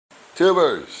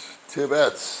Tubers,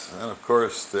 Tubettes, and of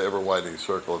course the ever-widening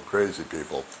circle of crazy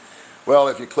people. Well,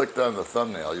 if you clicked on the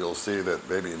thumbnail, you'll see that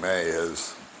baby Mae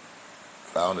has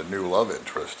found a new love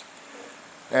interest.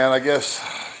 And I guess,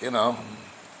 you know,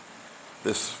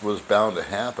 this was bound to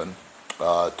happen.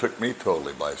 It took me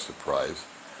totally by surprise.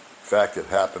 In fact, it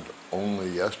happened only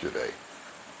yesterday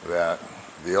that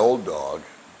the old dog,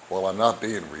 while I'm not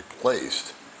being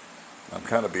replaced, I'm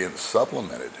kind of being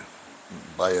supplemented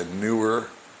by a newer,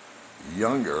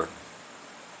 younger,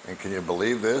 and can you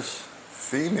believe this?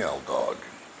 Female dog.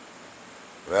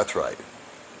 That's right.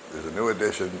 There's a new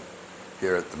addition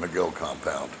here at the McGill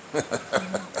compound.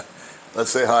 Let's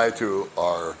say hi to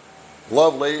our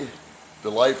lovely,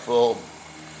 delightful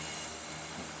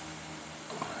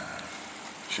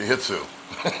Shih Tzu.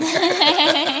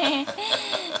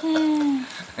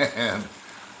 And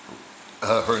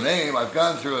her name, I've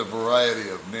gone through a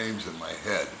variety of names in my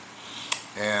head.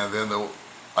 And then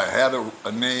I had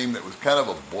a name that was kind of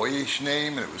a boyish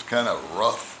name, and it was kind of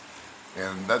rough,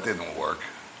 and that didn't work.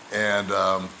 And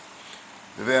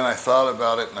then I thought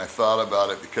about it, and I thought about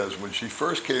it, because when she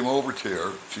first came over to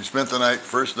her, she spent the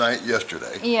first night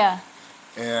yesterday. Yeah.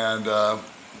 And I'll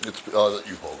let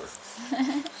you hold her.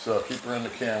 So keep her in the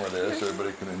camera there so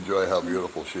everybody can enjoy how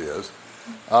beautiful she is.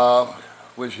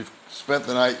 When she spent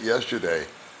the night yesterday,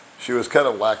 she was kind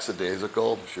of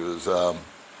lackadaisical. She was, I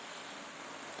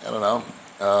don't know,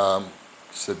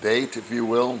 sedate, if you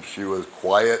will. She was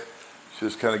quiet. She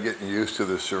was kind of getting used to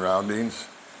the surroundings.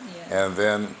 Yeah. And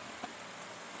then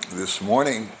this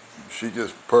morning, she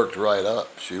just perked right up.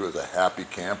 She was a happy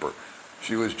camper.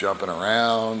 She was jumping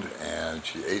around, and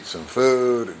she ate some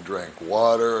food and drank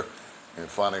water, and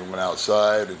finally went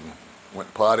outside and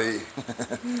went potty.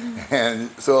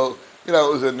 And so, you know,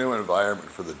 it was a new environment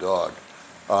for the dog.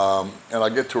 And I'll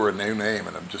get to her new name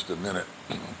in just a minute.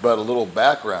 But a little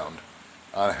background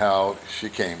on how she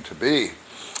came to be.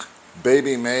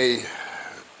 Baby Mae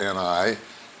and I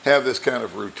have this kind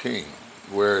of routine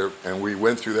and we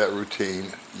went through that routine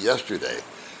yesterday.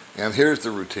 And here's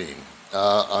the routine.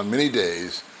 On many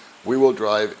days, we will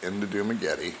drive into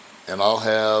Dumageddon, and I'll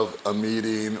have a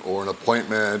meeting or an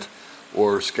appointment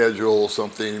or schedule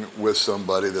something with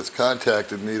somebody that's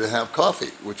contacted me to have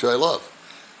coffee, which I love.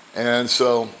 And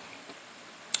so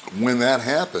when that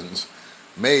happens,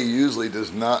 Mae usually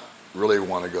does not really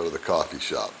want to go to the coffee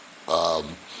shop.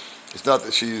 It's not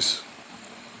that she's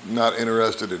not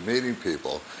interested in meeting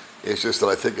people. It's just that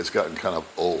I think it's gotten kind of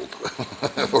old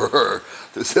for her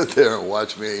to sit there and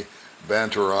watch me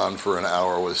banter on for an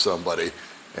hour with somebody.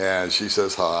 And she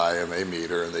says hi, and they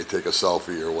meet her, and they take a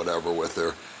selfie or whatever with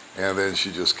her. And then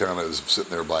she just kind of is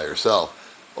sitting there by herself,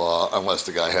 unless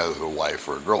the guy has a wife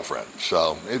or a girlfriend.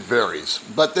 So it varies.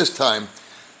 But this time,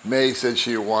 Mae said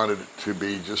she wanted to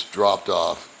be just dropped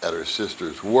off at her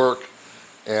sister's work.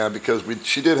 And because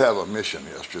she did have a mission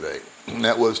yesterday, and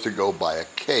that was to go buy a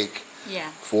cake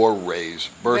for Ray's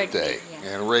birthday.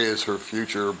 And Ray is her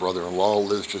future brother-in-law,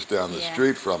 lives just down the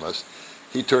street from us.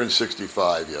 He turned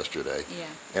 65 yesterday.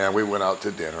 And we went out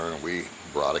to dinner, and we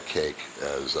brought a cake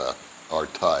as our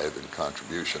tithe and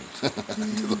contribution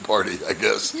to the party, I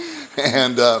guess.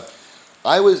 And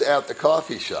I was at the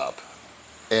coffee shop,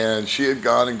 and she had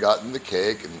gone and gotten the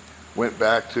cake and went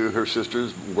back to her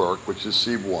sister's work, which is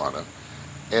Cebuana.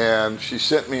 And she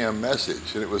sent me a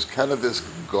message, and it was kind of this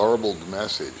garbled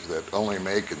message that only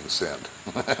Mae can send.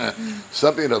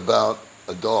 Something about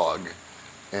a dog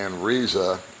and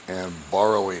Riza and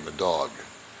borrowing a dog.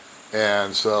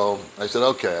 And so I said,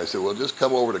 okay. I said, well, just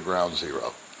come over to Ground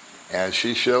Zero. And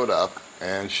she showed up,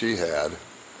 and she had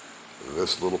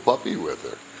this little puppy with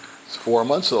her. It's 4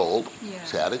 months old.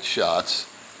 It's had its shots,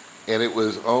 and it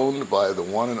was owned by the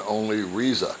one and only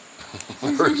Riza,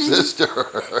 her sister,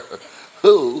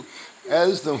 who,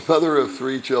 as the mother of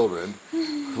 3 children,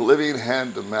 living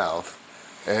hand to mouth,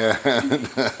 and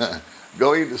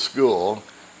going to school,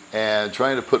 and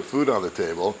trying to put food on the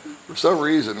table, for some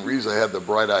reason, Riza had the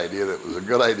bright idea that it was a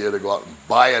good idea to go out and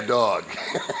buy a dog.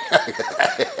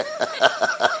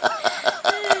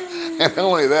 And not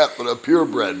only that, but a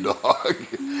purebred dog.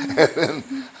 And then,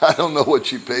 I don't know what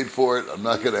she paid for it, I'm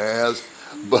not going to ask,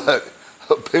 but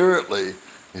apparently,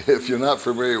 if you're not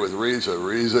familiar with Riza,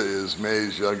 Riza is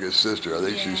Mae's youngest sister. I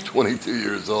think she's 22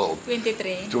 years old.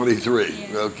 23. 23,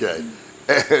 okay.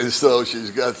 And so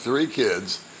she's got 3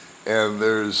 kids, and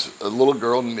there's a little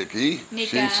girl, Nikki.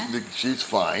 She's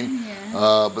fine.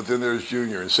 But then there's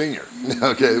Junior and Senior,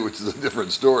 okay, which is a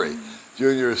different story.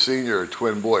 Junior and Senior are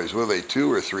twin boys. What are they,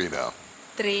 2 or 3 now?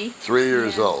 3. 3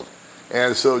 years old.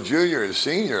 And so Junior and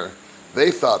Senior,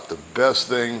 they thought the best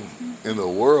thing in the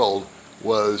world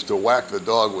was to whack the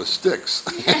dog with sticks.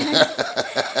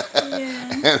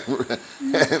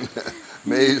 and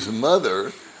Mae's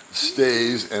mother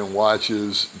stays and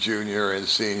watches Junior and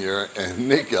Senior and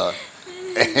Nika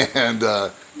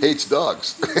and hates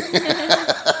dogs.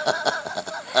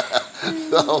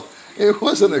 So it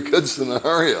wasn't a good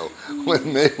scenario.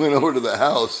 When Mae went over to the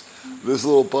house, this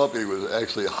little puppy was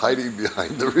actually hiding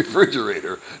behind the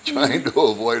refrigerator, trying to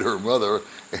avoid her mother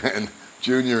and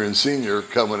Junior and Senior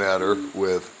coming at her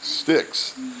with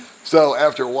sticks. So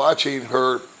after watching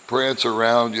her prance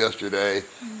around yesterday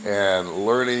and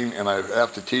learning, and I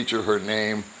have to teach her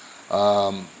name,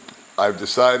 I've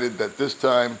decided that this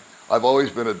time, I've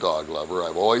always been a dog lover.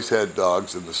 I've always had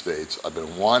dogs in the States. I've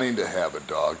been wanting to have a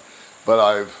dog, but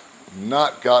I've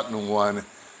not gotten one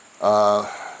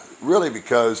really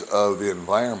because of the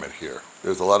environment here.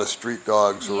 There's a lot of street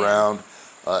dogs around.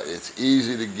 It's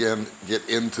easy to get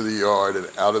into the yard and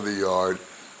out of the yard,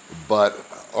 but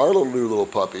our new little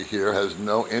puppy here has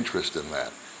no interest in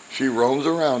that. She roams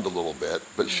around a little bit,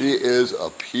 but she is a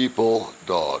people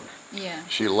dog. Yeah.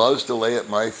 She loves to lay at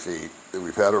my feet.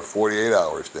 We've had her 48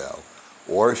 hours now.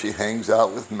 Or she hangs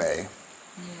out with Mae.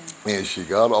 Yeah. And she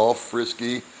got all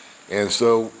frisky. And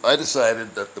so I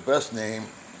decided that the best name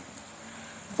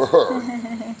for her,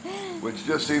 which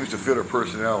just seems to fit her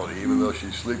personality, even though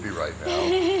she's sleepy right now,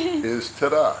 is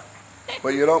Ta-da.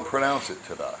 But you don't pronounce it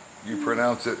Ta-da. You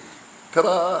pronounce it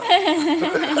Ta-da.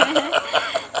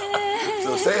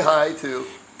 So say hi to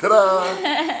Ta-da.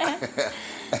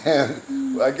 And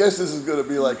I guess this is going to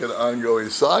be like an ongoing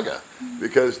saga,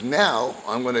 because now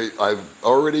I've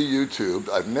already YouTubed.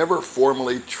 I've never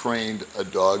formally trained a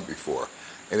dog before.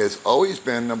 And it's always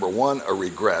been, number one, a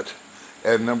regret,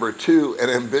 and number two, an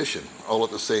ambition, all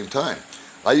at the same time.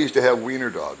 I used to have wiener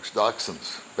dogs,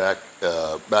 dachshunds,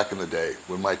 back in the day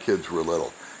when my kids were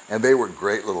little. And they were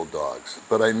great little dogs,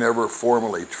 but I never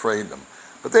formally trained them.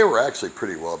 But they were actually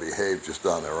pretty well behaved just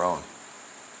on their own.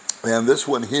 And this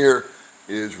one here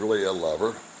is really a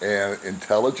lover and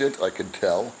intelligent, I can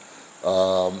tell,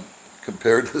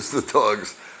 compared to the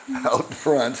dogs out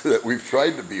front that we've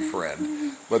tried to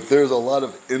befriend. But there's a lot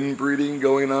of inbreeding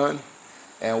going on,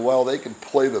 and while they can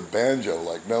play the banjo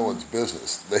like no one's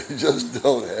business, they just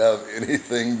don't have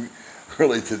anything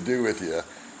really to do with you.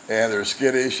 And they're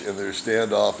skittish and they're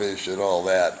standoffish and all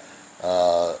that.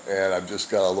 And I've just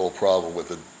got a little problem with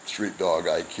the street dog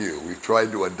IQ. We've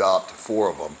tried to adopt 4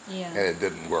 of them, and it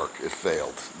didn't work. It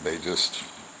failed. They just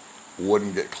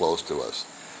wouldn't get close to us.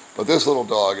 But this little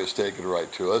dog is taken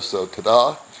right to us. So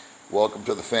ta-da, welcome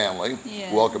to the family.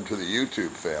 Welcome to the YouTube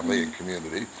family and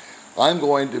community. I'm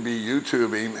going to be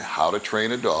YouTubing how to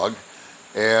train a dog.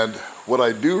 And what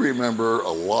I do remember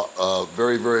a lot,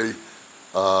 very, very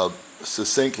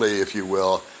succinctly, if you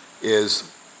will, is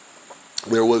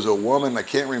there was a woman, I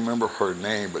can't remember her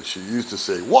name, but she used to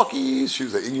say, walkies. She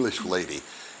was an English lady.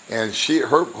 And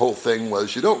her whole thing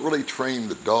was, you don't really train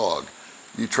the dog,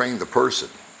 you train the person.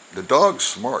 The dog's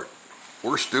smart.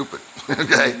 We're stupid,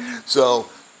 okay? So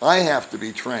I have to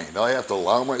be trained. I have to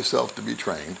allow myself to be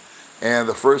trained. And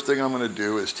the first thing I'm going to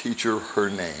do is teach her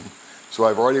name. So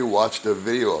I've already watched a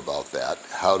video about that,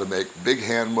 how to make big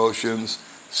hand motions,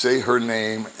 say her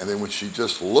name, and then when she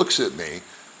just looks at me,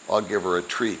 I'll give her a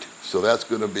treat. So that's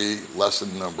going to be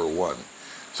lesson number 1.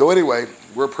 So anyway,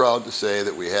 we're proud to say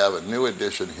that we have a new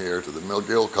addition here to the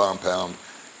McGill compound,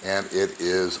 and it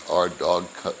is our dog,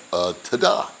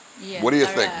 Ta-da. Yeah, what do you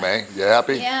think, Mae? You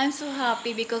happy? Yeah, I'm so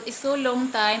happy because it's so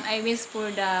long time I wish for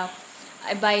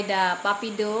I buy the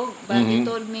puppy dog, but he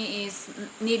told me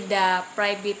need the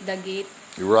private the gate.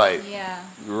 Right. Yeah.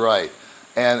 Right.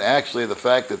 And actually the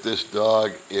fact that this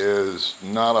dog is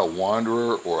not a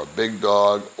wanderer or a big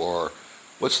dog or,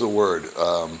 what's the word?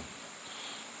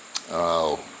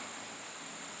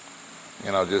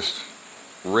 Just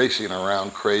racing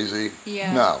around crazy.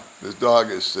 Yeah. No, this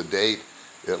dog is sedate.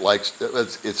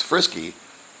 It's frisky,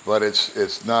 but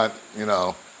it's not,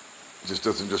 just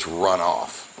doesn't just run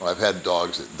off. I've had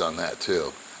dogs that have done that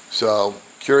too. So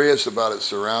curious about its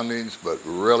surroundings, but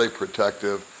really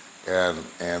protective. And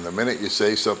the minute you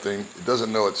say something, it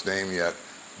doesn't know its name yet,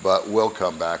 but will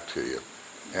come back to you.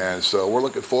 And so we're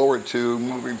looking forward to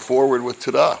moving forward with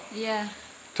Ta-da. Yeah.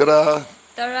 Ta-da.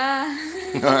 Ta-da.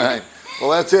 All right. Well,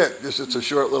 that's it. It's a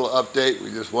short little update.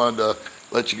 We just wanted to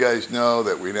let you guys know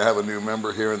that we have a new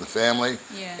member here in the family.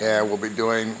 Yeah. And we'll be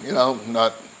doing,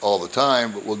 not all the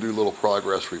time, but we'll do little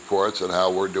progress reports on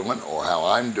how we're doing or how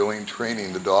I'm doing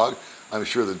training the dog. I'm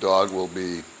sure the dog will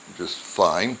be just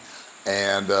fine.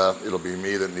 And it'll be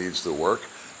me that needs the work.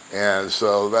 And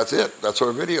so that's it. That's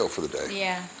our video for the day.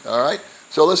 Yeah. All right.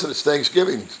 So listen, it's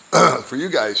Thanksgiving for you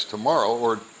guys tomorrow,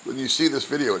 or when you see this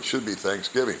video, it should be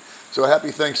Thanksgiving. So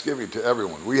happy Thanksgiving to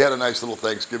everyone. We had a nice little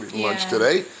Thanksgiving lunch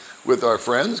today with our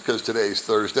friends because today's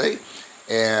Thursday.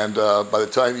 And by the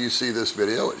time you see this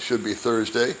video, it should be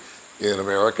Thursday in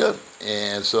America.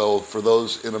 And so for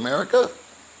those in America,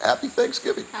 happy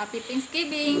Thanksgiving. Happy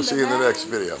Thanksgiving. We'll see you in the next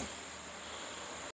video.